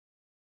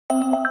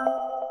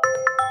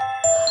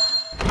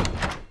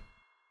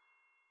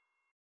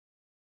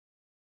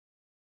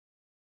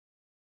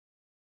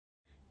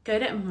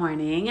Good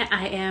morning.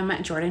 I am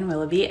Jordan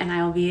Willaby and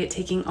I will be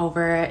taking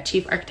over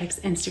Chief Architect's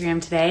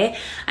Instagram today.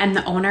 I'm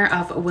the owner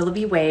of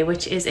Willaby Way,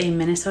 which is a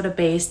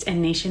Minnesota-based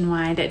and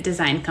nationwide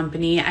design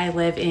company. I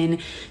live in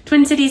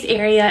Twin Cities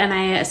area and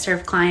I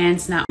serve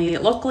clients not only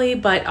locally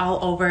but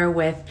all over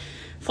with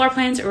floor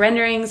plans,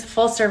 renderings,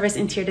 full service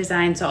interior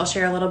design. So I'll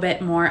share a little bit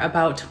more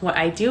about what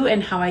I do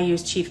and how I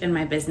use Chief in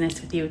my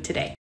business with you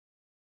today.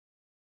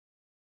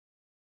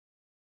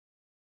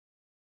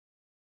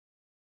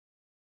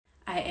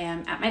 I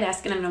am at my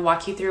desk and I'm going to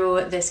walk you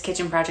through this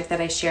kitchen project that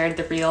I shared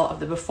the reel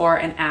of the before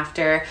and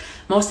after.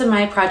 Most of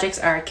my projects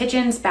are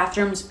kitchens,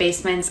 bathrooms,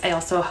 basements. I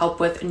also help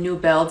with new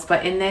builds,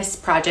 but in this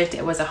project,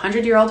 it was a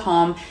 100-year-old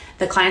home.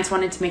 The clients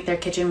wanted to make their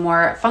kitchen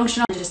more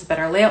functional, just a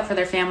better layout for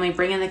their family,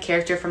 bring in the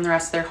character from the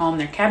rest of their home.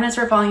 Their cabinets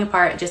were falling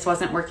apart. It just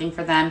wasn't working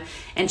for them.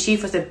 And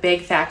Chief was a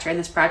big factor in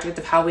this project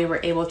of how we were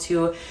able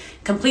to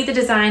complete the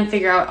design,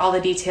 figure out all the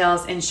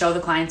details, and show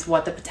the clients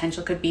what the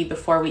potential could be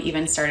before we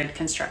even started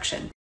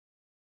construction.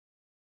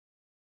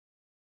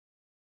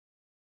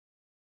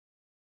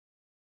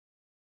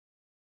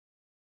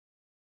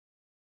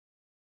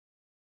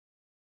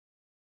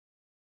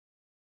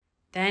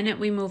 Then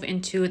we move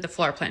into the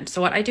floor plan.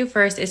 So what I do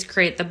first is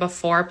create the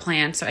before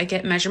plan. So I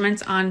get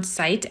measurements on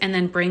site and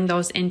then bring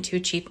those into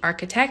Chief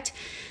Architect.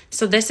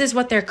 So this is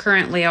what their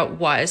current layout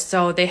was.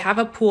 So they have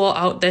a pool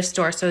out this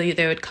door. So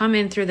they would come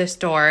in through this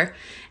door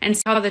and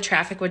see how the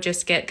traffic would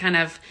just get kind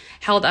of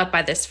held up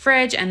by this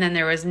fridge. And then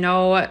there was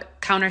no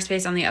counter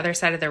space on the other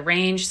side of the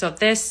range. So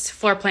this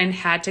floor plan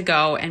had to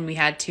go and we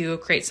had to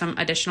create some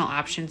additional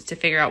options to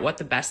figure out what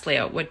the best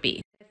layout would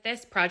be.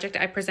 This project,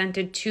 I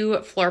presented two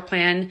floor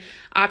plan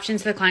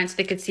options to the clients so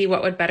they could see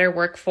what would better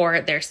work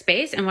for their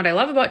space. And what I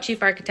love about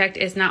Chief Architect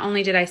is not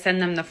only did I send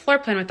them the floor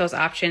plan with those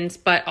options,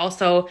 but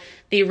also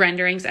the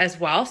renderings as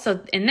well.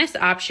 So in this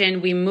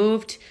option, we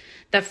moved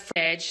the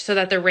fridge so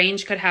that the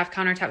range could have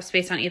countertop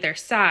space on either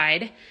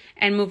side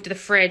and moved the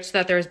fridge so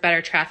that there was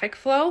better traffic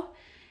flow,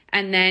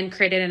 and then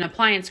created an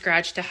appliance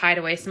garage to hide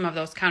away some of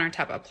those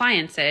countertop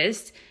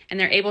appliances. And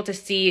they're able to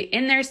see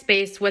in their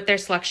space with their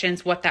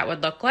selections what that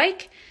would look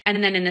like.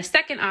 And then in the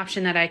second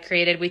option that I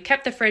created, we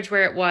kept the fridge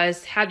where it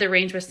was, had the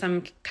range with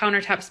some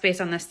countertop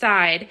space on the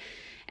side,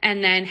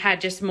 and then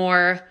had just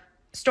more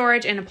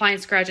storage and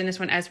appliance garage in this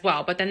one as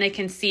well. But then they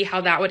can see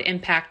how that would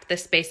impact the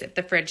space if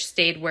the fridge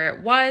stayed where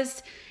it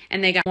was,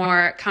 and they got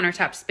more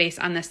countertop space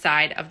on the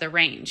side of the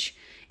range.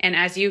 And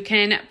as you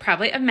can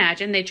probably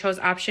imagine, they chose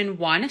option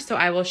 1. So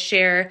I will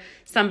share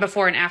some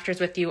before and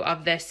afters with you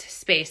of this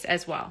space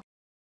as well.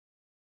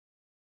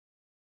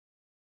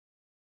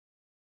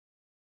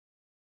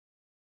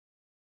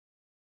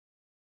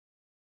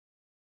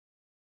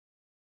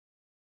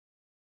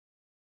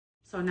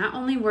 So not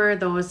only were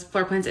those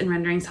floor plans and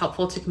renderings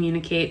helpful to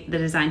communicate the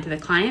design to the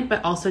client,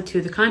 but also to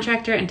the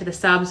contractor and to the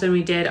subs. When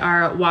we did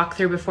our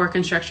walkthrough before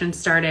construction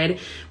started,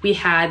 we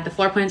had the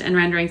floor plans and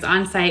renderings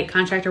on site.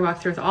 Contractor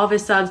walked through with all of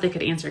his subs. They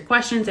could answer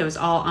questions. It was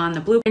all on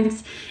the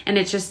blueprints. And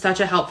it's just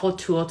such a helpful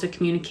tool to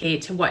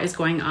communicate what is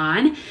going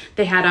on.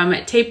 They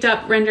had taped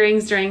up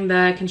renderings during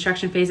the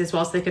construction phase as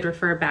well, so they could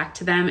refer back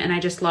to them. And I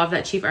just love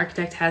that Chief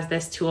Architect has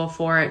this tool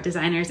for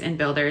designers and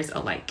builders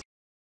alike.